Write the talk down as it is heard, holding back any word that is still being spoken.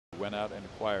went out and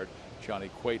acquired Johnny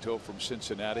Cueto from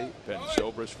Cincinnati, Ben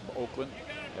Zobrist from Oakland.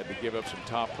 Had to give up some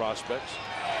top prospects.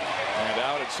 And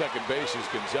out at second base is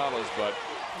Gonzalez, but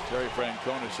Terry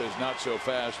Francona says not so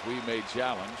fast. We may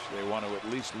challenge. They want to at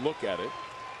least look at it.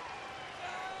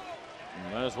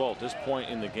 Might as well at this point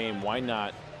in the game. Why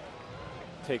not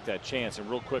take that chance? And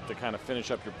real quick to kind of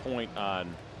finish up your point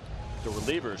on the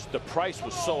relievers, the price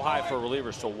was so high for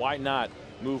relievers, so why not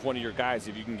move one of your guys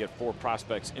if you can get 4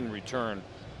 prospects in return?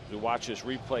 We watch this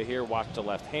replay here. Watch the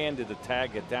left hand. Did the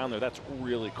tag get down there? That's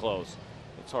really close.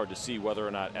 It's hard to see whether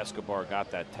or not Escobar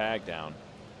got that tag down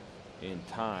in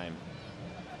time.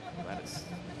 That's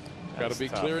got to be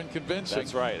tough. clear and convincing.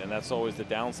 That's right, and that's always the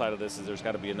downside of this, is there's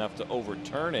got to be enough to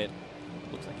overturn it.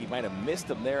 Looks like he might have missed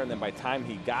him there, and then by the time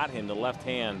he got him, the left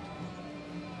hand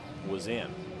was in.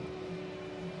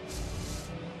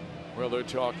 Well, they're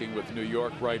talking with New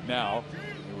York right now.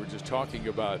 We're just talking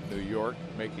about New York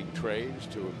making trades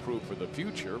to improve for the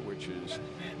future, which is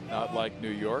not like New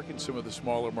York and some of the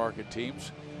smaller market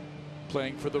teams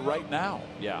playing for the right now.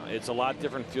 Yeah, it's a lot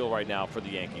different feel right now for the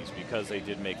Yankees because they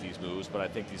did make these moves, but I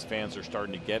think these fans are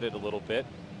starting to get it a little bit.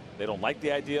 They don't like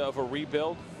the idea of a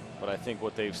rebuild, but I think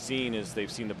what they've seen is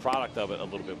they've seen the product of it a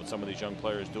little bit with some of these young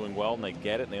players doing well, and they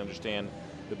get it and they understand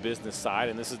the business side.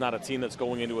 And this is not a team that's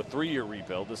going into a 3-year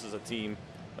rebuild. This is a team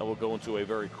that will go into a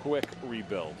very quick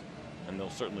rebuild, and they'll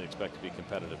certainly expect to be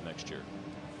competitive next year.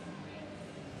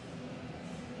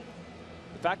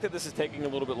 The fact that this is taking a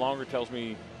little bit longer tells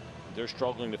me they're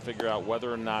struggling to figure out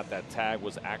whether or not that tag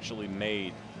was actually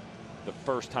made the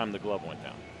first time the glove went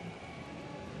down.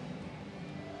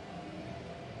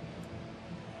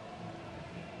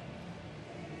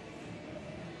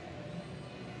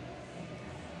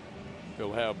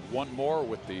 He'll have one more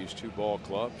with these 2 ball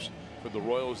clubs. For the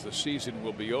Royals, the season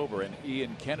will be over, and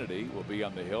Ian Kennedy will be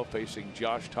on the hill facing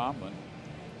Josh Tomlin.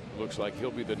 Looks like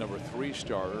he'll be the number 3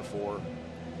 starter for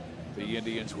the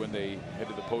Indians when they head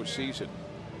to the postseason.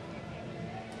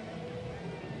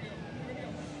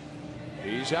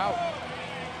 He's out.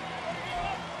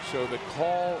 So the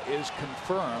call is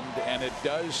confirmed, and it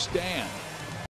does stand.